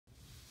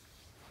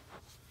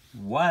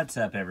What's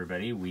up,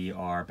 everybody? We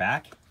are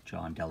back.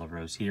 John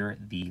Delarose here,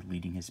 the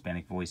leading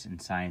Hispanic voice in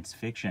science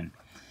fiction.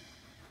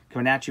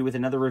 Coming at you with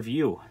another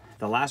review.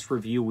 The last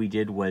review we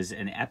did was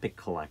an epic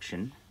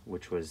collection,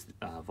 which was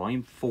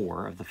Volume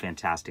 4 of the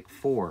Fantastic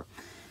Four.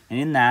 And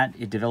in that,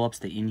 it develops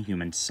the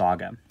Inhumans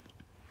saga.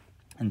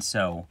 And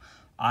so,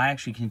 I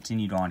actually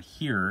continued on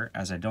here,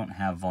 as I don't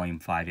have Volume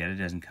 5 yet, it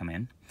doesn't come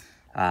in,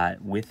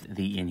 with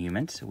the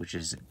Inhumans, which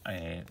is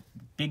a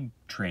big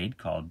trade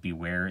called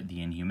Beware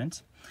the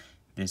Inhumans.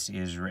 This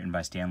is written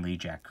by Stan Lee,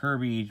 Jack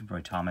Kirby,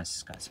 Roy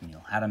Thomas, got some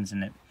Neil Adams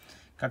in it.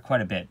 Got quite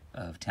a bit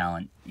of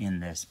talent in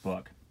this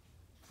book.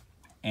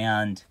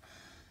 And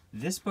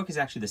this book is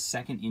actually the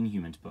second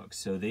Inhumans book.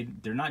 So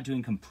they're not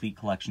doing complete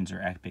collections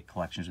or epic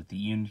collections with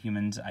the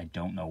Inhumans. I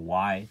don't know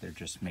why. They're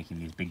just making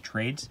these big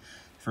trades.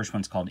 The first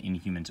one's called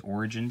Inhumans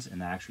Origins,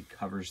 and that actually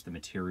covers the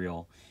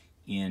material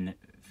in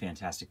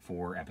Fantastic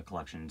Four Epic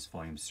Collections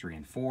Volumes 3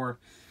 and 4.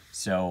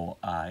 So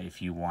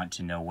if you want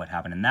to know what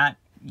happened in that,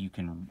 you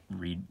can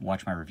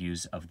watch my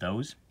reviews of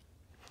those.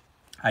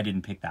 I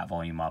didn't pick that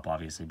volume up,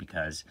 obviously,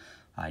 because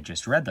I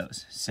just read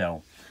those.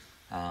 So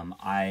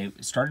I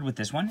started with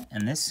this one,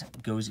 and this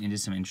goes into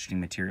some interesting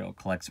material. It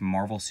collects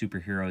Marvel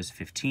Superheroes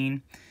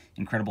 15,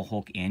 Incredible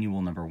Hulk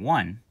Annual number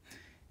 1,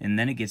 and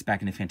then it gets back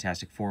into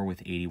Fantastic Four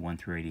with 81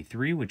 through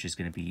 83, which is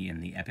going to be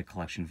in the Epic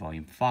Collection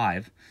Volume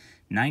 5,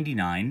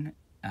 99,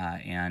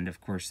 and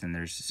of course then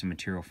there's some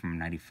material from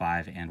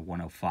 95 and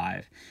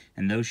 105,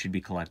 and those should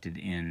be collected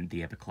in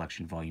the Epic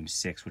Collection Volume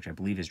 6, which I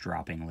believe is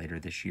dropping later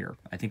this year.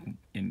 I think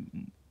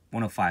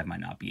 105 might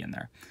not be in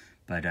there,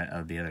 but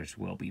the others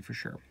will be for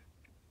sure.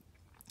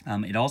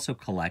 It also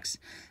collects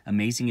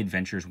Amazing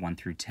Adventures 1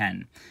 through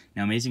 10.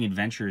 Now, Amazing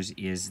Adventures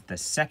is the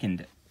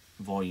second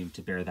volume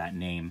to bear that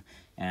name,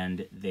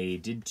 and they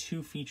did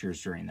 2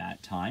 features during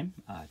that time,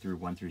 through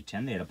 1 through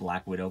 10. They had a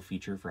Black Widow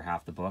feature for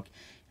half the book,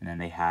 and then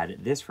they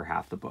had this for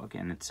half the book.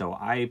 And so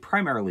I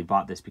primarily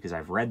bought this because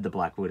I've read the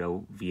Black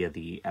Widow via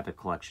the Epic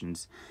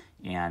Collections,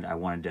 and I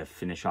wanted to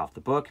finish off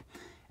the book.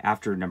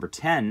 After number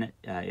 10,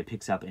 it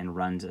picks up and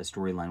runs a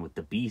storyline with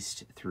the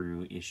Beast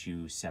through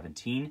issue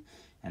 17,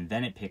 and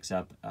then it picks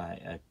up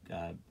a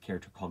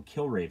character called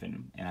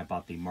Killraven, and I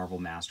bought the Marvel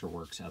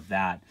Masterworks of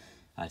that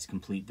to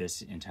complete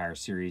this entire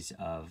series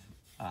of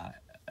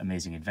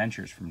Amazing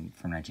Adventures from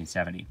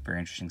 1970. Very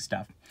interesting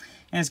stuff.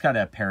 And it's got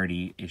a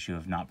parody issue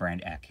of Not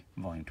Brand Ek,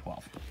 Volume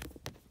 12.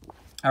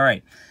 All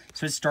right,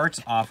 so it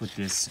starts off with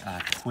this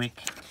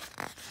quick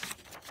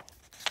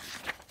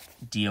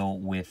deal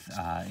with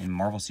in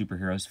Marvel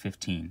Superheroes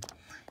 15.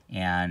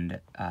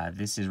 And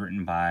this is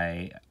written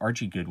by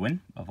Archie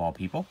Goodwin, of all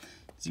people.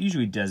 He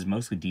usually does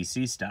mostly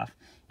DC stuff,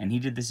 and he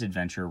did this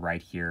adventure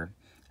right here.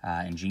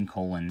 And Gene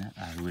Colan,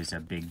 who is a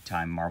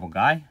big-time Marvel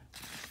guy,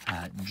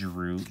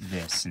 drew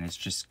this. And it's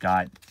just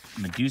got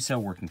Medusa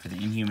working for the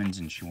Inhumans,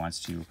 and she wants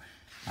to,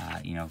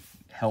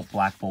 help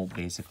Black Bolt,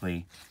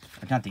 basically.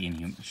 Not the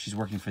Inhumans. She's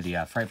working for the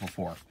Frightful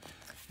Four.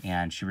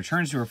 And she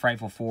returns to her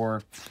Frightful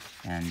Four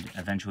and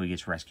eventually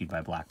gets rescued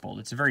by Black Bolt.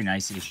 It's a very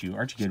nice issue.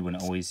 Archie Goodwin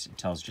always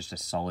tells just a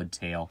solid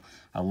tale.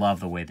 I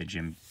love the way that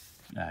Gene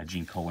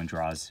Colan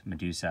draws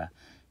Medusa.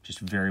 Just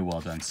very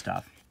well done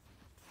stuff.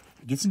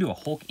 It gets into a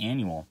Hulk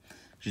annual,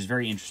 which is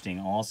very interesting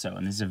also.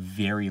 And this is a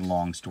very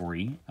long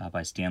story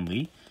by Stan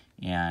Lee.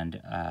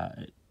 And,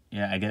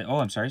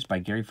 it's by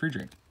Gary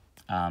Friedrich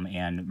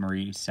and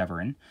Marie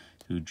Severin,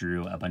 who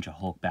drew a bunch of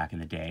Hulk back in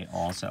the day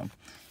also.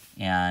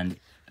 And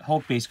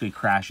Hulk basically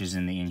crashes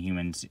in the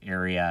Inhumans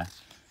area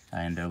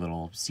and their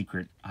little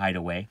secret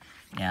hideaway.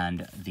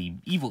 And the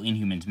evil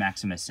Inhumans,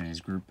 Maximus and his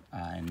group,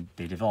 and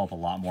they develop a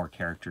lot more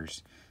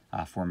characters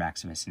for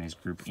Maximus and his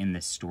group in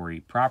this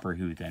story proper,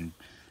 who then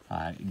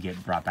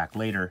get brought back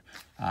later,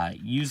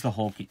 use the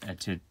Hulk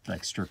to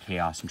stir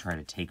chaos and try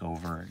to take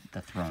over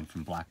the throne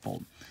from Black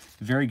Bolt.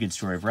 Very good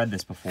story. I've read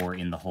this before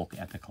in the Hulk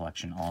Epic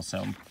Collection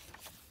also.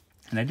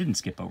 And I didn't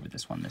skip over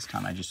this one this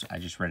time. I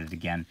just read it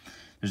again.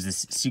 There's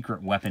this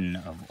secret weapon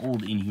of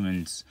old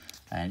Inhumans,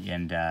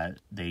 and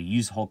they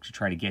use Hulk to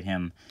try to get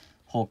him.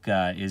 Hulk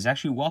is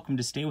actually welcome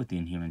to stay with the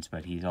Inhumans,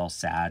 but he's all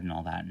sad and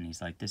all that, and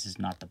he's like, this is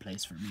not the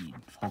place for me.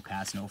 Hulk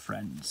has no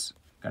friends.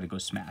 Gotta go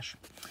smash.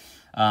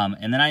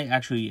 And then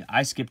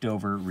I skipped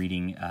over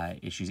reading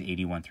issues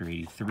 81 through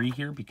 83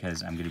 here,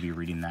 because I'm going to be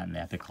reading that in the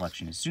Epic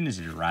Collection as soon as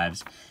it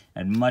arrives.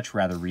 I'd much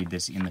rather read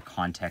this in the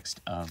context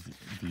of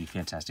the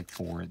Fantastic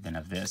Four than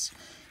of this.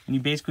 And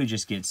you basically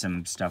just get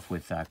some stuff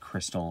with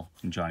Crystal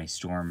and Johnny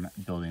Storm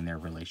building their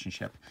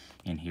relationship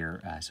in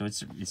here. So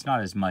it's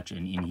not as much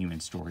an Inhuman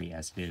story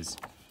as it is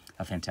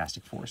a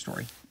Fantastic Four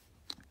story.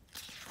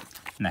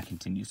 And that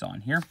continues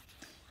on here.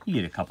 You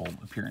get a couple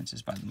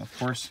appearances by them, of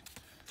course,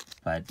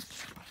 but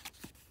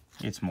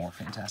it's more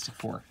Fantastic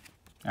Four.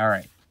 All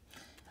right.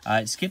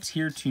 It skips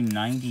here to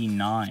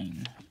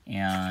 99,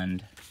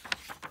 and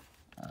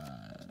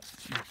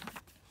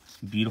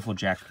beautiful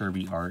Jack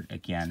Kirby art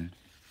again.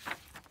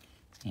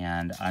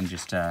 And I'm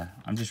just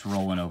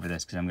rolling over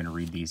this because I'm going to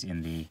read these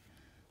in the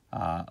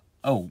I'm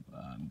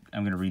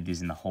going to read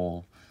these in the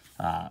whole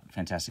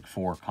Fantastic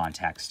Four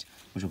context,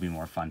 which will be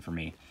more fun for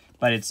me.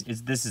 But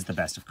this is the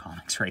best of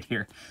comics right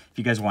here. If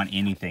you guys want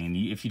anything, and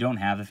if you don't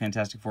have the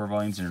Fantastic Four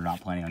volumes and you're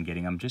not planning on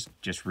getting them,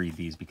 just read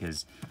these,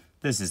 because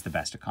this is the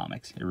best of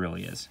comics. It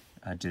really is.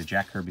 The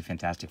Jack Kirby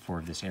Fantastic Four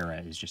of this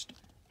era is just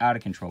out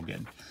of control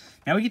good.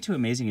 Now we get to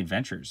Amazing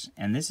Adventures,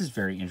 and this is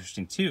very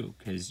interesting too,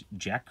 because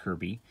Jack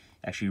Kirby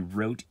actually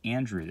wrote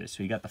and drew this,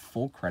 so he got the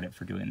full credit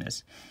for doing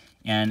this.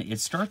 And it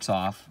starts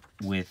off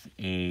with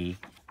the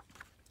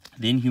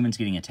Inhumans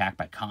getting attacked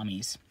by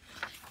commies.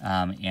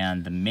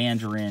 And the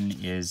Mandarin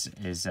is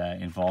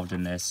involved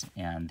in this,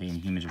 and the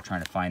Inhumans are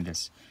trying to find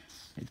this.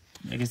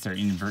 I guess they're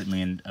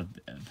inadvertently in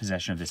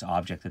possession of this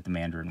object that the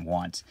Mandarin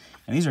wants.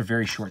 And these are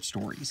very short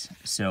stories,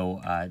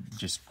 so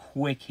just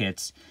quick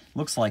hits.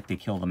 Looks like they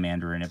kill the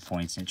Mandarin at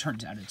points, and it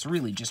turns out it's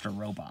really just a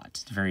robot.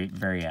 It's very,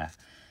 very,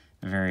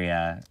 very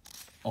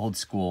old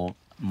school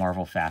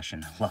Marvel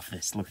fashion. I love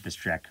this. Look at this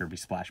Jack Kirby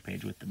splash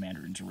page with the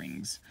Mandarin's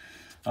rings.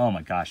 Oh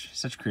my gosh,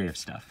 such creative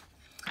stuff.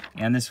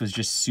 And this was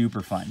just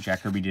super fun.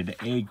 Jack Kirby did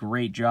a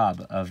great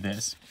job of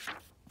this.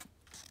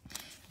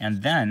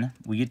 And then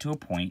we get to a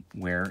point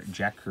where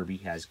Jack Kirby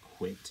has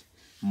quit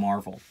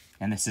Marvel.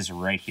 And this is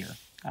right here.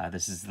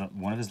 This is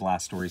one of his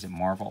last stories at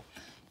Marvel.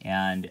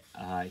 And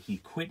he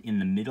quit in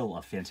the middle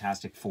of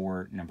Fantastic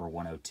Four number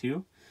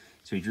 102.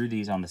 So he drew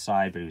these on the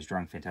side, but he was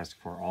drawing Fantastic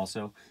Four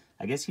also.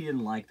 I guess he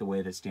didn't like the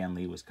way that Stan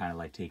Lee was kind of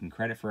like taking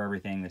credit for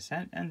everything. This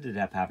ended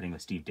up happening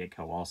with Steve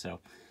Ditko also.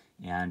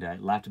 And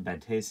it left a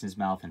bad taste in his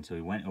mouth, and so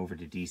he went over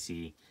to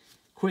DC,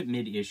 quit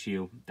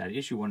mid-issue. That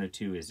issue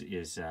 102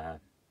 is a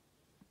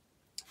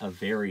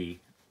very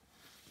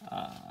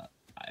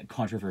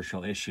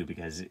controversial issue,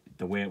 because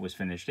the way it was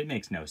finished, it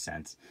makes no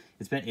sense.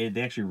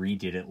 They actually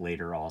redid it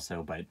later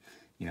also, but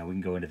you know, we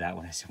can go into that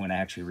when I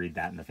actually read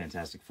that in the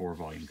Fantastic Four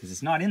volume, because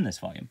it's not in this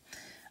volume.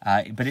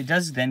 But it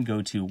does then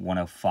go to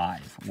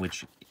 105,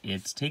 which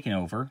it's taken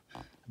over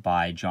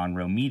by John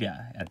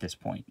Romita at this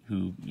point,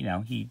 who, you know,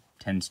 he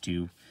tends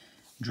to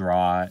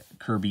draw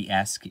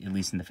Kirby-esque, at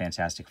least in the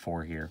Fantastic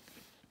Four here.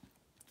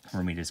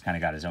 Romita's kind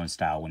of got his own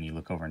style when you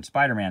look over in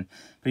Spider-Man,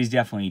 but he's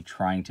definitely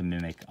trying to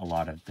mimic a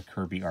lot of the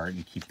Kirby art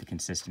and keep the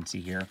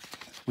consistency here,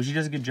 which he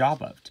does a good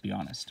job of, to be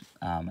honest.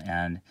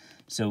 And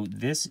so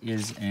this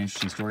is an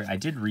interesting story. I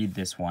did read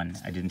this one.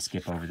 I didn't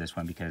skip over this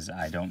one because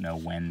I don't know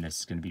when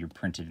this is going to be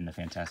reprinted in the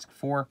Fantastic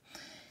Four.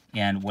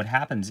 And what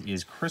happens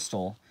is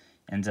Crystal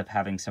ends up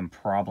having some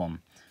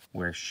problem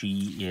where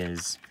she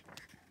is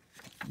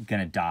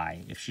gonna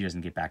die if she doesn't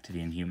get back to the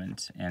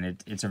Inhumans, and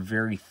it's a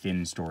very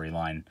thin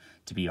storyline,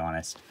 to be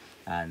honest.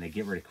 And they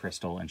get rid of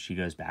Crystal, and she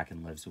goes back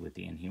and lives with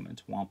the Inhumans.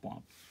 Womp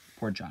womp.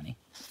 Poor Johnny.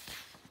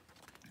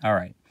 All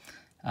right,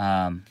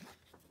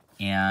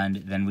 and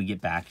then we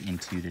get back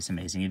into this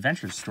Amazing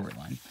Adventures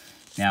storyline.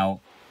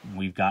 Now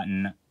we've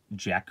gotten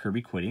Jack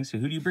Kirby quitting, so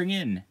who do you bring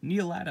in?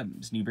 Neil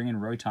Adams, and you bring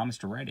in Roy Thomas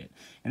to write it.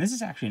 And this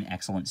is actually an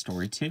excellent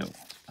story too.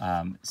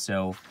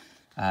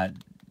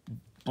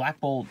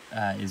 Black Bolt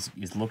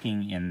is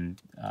looking in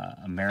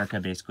America.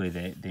 Basically,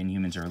 the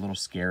Inhumans are a little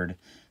scared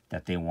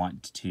that they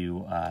want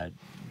to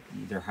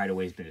their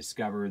hideaway's been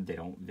discovered.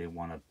 They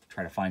want to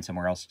try to find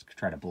somewhere else to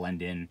try to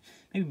blend in,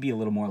 maybe be a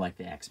little more like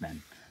the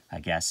X-Men,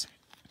 I guess.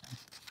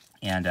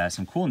 And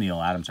some cool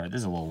Neil Adams art. This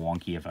is a little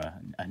wonky of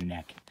a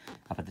neck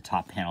up at the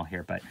top panel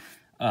here, but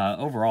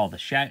overall the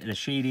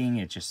shading,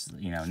 it's just,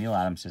 you know, Neil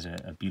Adams does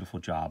a beautiful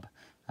job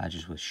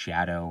just with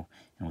shadow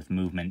and with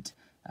movement.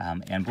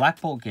 And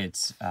Black Bolt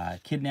gets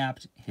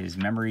kidnapped, his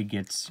memory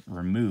gets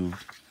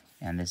removed,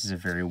 and this is a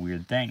very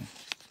weird thing.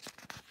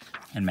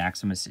 And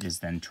Maximus is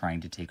then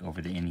trying to take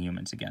over the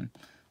Inhumans again.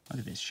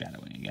 Look at this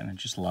shadowing again. I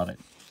just love it.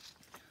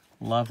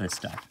 Love this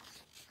stuff.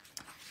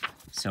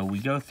 So we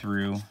go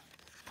through.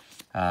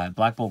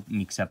 Black Bolt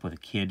meets up with a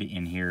kid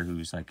in here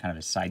who's like kind of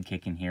a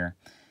sidekick in here.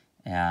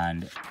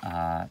 And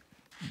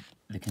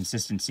the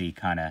consistency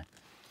kind of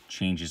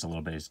changes a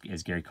little bit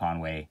as Gary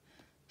Conway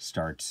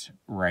starts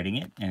writing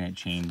it, and it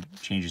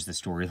changes the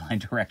storyline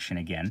direction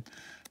again,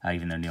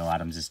 even though Neil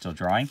Adams is still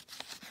drawing.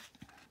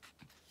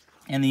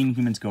 And the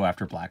Inhumans go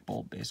after Black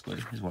Bolt, basically,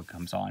 is what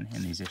comes on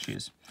in these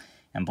issues.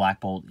 And Black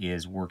Bolt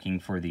is working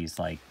for these,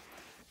 like,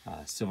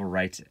 civil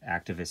rights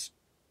activists,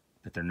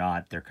 but they're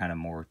not. They're kind of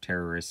more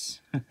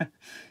terrorists.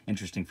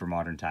 Interesting for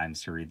modern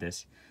times to read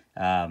this.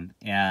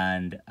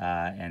 And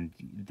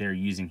they're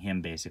using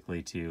him,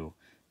 basically, to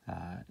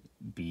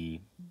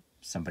be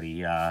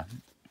somebody...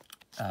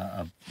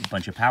 a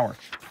bunch of power,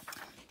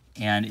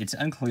 and it's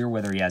unclear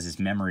whether he has his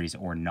memories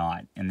or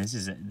not. And this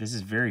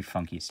is very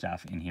funky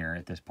stuff in here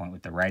at this point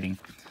with the writing.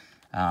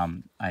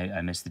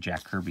 I miss the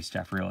Jack Kirby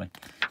stuff, really,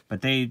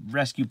 but they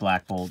rescue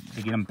Black Bolt.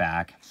 They get him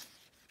back.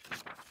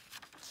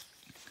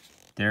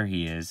 There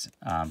he is.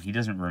 He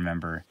doesn't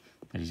remember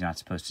that he's not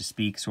supposed to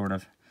speak, sort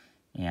of,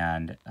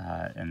 and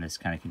this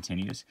kind of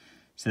continues.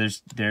 So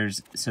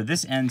so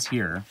this ends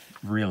here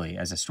really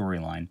as a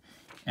storyline,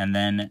 and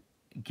then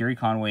Gary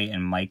Conway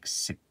and Mike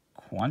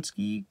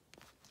Sekwanski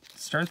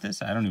start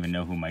this. I don't even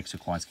know who Mike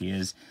Sekwanski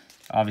is.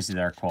 Obviously,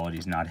 the art quality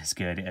is not as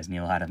good as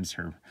Neil Adams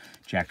or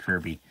Jack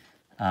Kirby.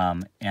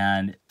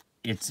 And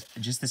it's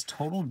just this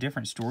total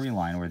different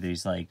storyline where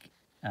there's like,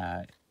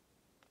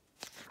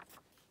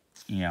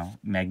 you know,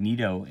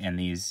 Magneto and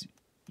his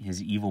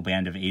evil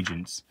band of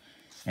agents,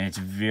 and it's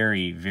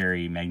very,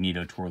 very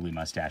Magneto twirly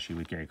mustachy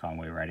with Gary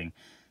Conway writing,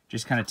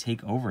 just kind of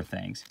take over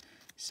things.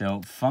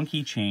 So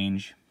funky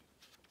change.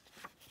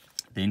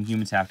 The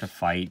Inhumans have to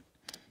fight,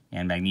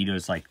 and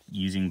Magneto's like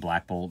using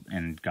Black Bolt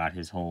and got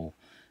his whole,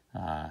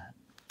 got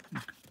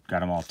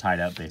them all tied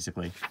up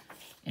basically.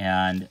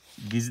 And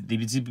these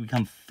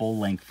become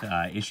full-length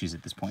issues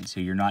at this point, so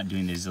you're not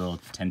doing these little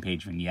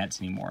 10-page vignettes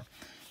anymore.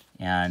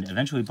 And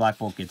eventually Black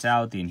Bolt gets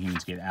out, the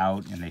Inhumans get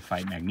out, and they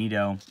fight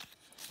Magneto.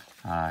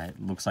 It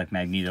looks like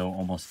Magneto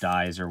almost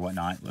dies or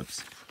whatnot.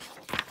 Whoops.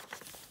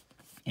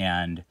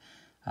 And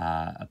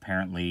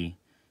apparently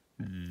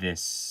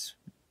this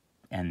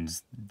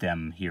ends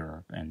them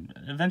here. And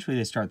eventually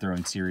they start their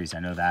own series. I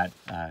know that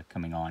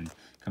coming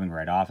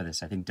right off of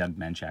this. I think Doug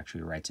Mensch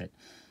actually writes it.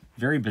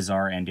 Very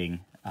bizarre ending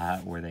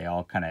where they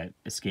all kind of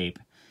escape.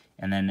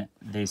 And then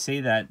they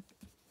say that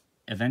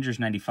Avengers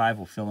 95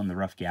 will fill in the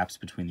rough gaps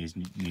between these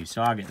new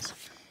sagas.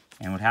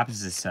 And what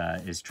happens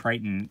is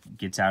Triton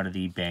gets out of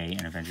the bay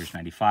in Avengers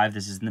 95.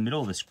 This is in the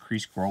middle of this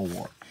Kree-Skrull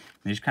War.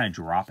 They just kind of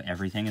drop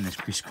everything in this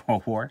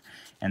Kree-Skrull War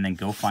and then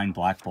go find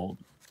Black Bolt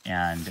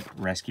and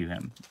rescue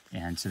him.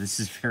 And so this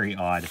is very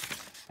odd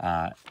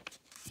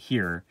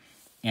here.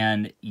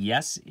 And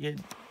yes, it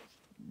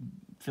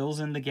fills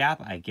in the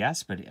gap, I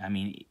guess, but I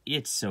mean,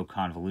 it's so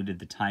convoluted.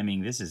 The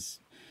timing, this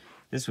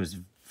was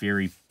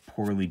very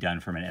poorly done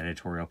from an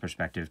editorial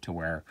perspective to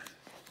where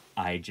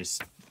I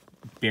just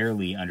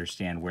barely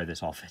understand where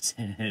this all fits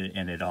in,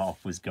 and it all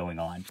was going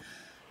on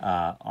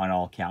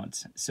all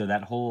counts. So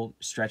that whole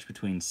stretch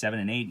between 7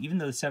 and 8, even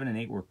though the 7 and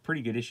 8 were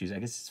pretty good issues, I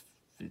guess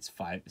it's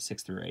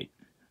 6 through 8,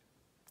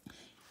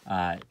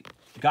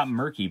 got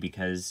murky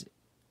because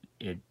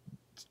it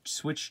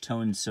switched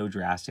tones so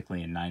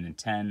drastically in 9 and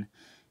 10,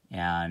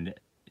 and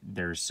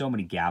there's so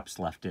many gaps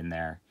left in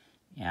there,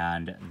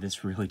 and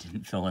this really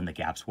didn't fill in the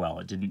gaps well.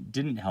 It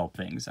didn't help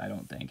things, I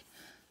don't think.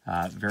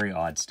 Very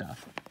odd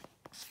stuff.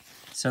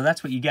 So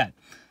that's what you get.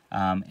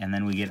 And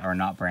then we get our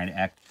Not Brand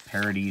X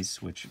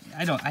parodies, which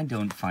I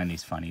don't find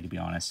these funny, to be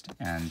honest.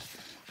 And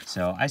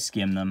so I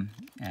skim them,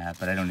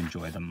 but I don't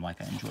enjoy them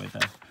like I enjoy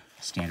the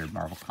standard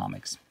Marvel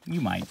comics. You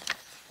might.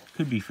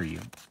 Could be for you.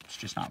 It's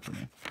just not for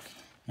me.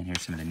 And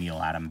here's some of the Neil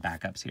Adam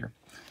backups here.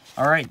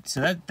 All right,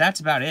 so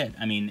that's about it.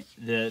 I mean,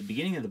 the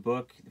beginning of the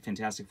book, the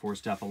Fantastic Four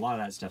stuff, a lot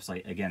of that stuff's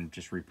like, again,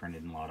 just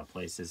reprinted in a lot of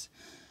places.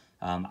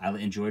 I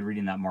enjoyed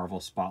reading that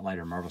Marvel Spotlight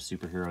or Marvel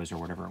Superheroes or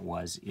whatever it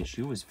was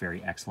issue. It was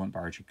very excellent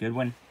by Archie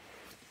Goodwin.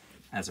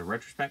 As a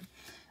retrospect,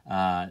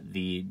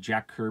 the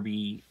Jack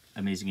Kirby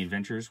Amazing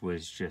Adventures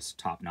was just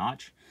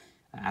top-notch.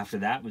 After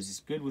that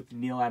was good with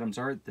Neil Adams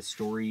art. The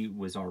story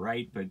was all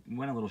right, but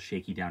went a little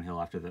shaky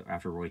downhill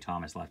after Roy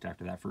Thomas left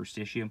after that first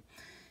issue.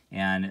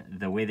 And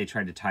the way they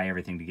tried to tie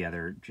everything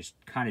together just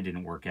kind of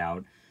didn't work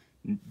out.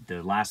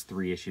 The last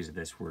 3 issues of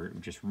this were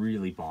just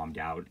really bombed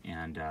out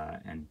and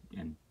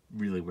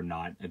really were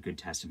not a good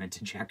testament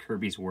to Jack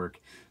Kirby's work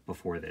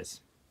before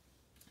this.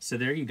 So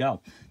there you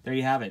go. There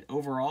you have it.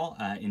 Overall,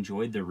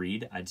 enjoyed the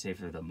read, I'd say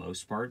for the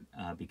most part,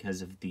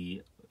 because of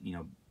the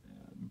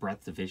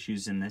breadth of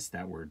issues in this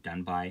that were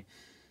done by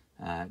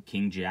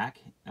King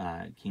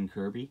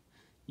Kirby.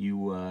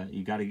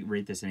 You got to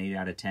rate this an 8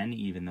 out of 10,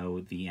 even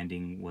though the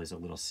ending was a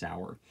little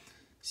sour.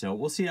 So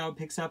we'll see how it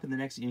picks up in the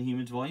next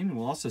Inhumans volume, and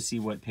we'll also see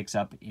what picks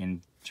up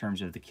in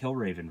terms of the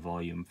Killraven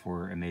volume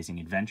for Amazing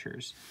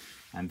Adventures.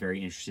 I'm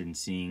very interested in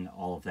seeing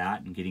all of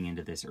that and getting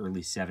into this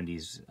early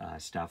 70s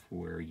stuff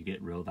where you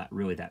get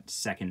really that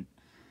second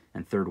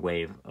and third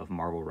wave of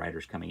Marvel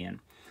writers coming in.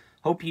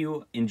 Hope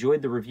you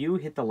enjoyed the review.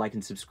 Hit the like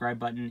and subscribe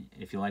button.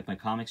 If you like my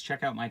comics,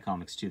 check out my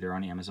comics too. They're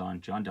on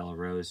Amazon. John Della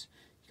Rose.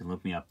 You can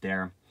look me up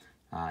there.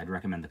 I'd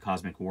recommend The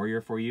Cosmic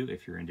Warrior for you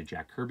if you're into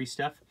Jack Kirby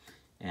stuff.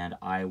 And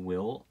I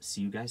will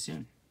see you guys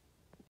soon.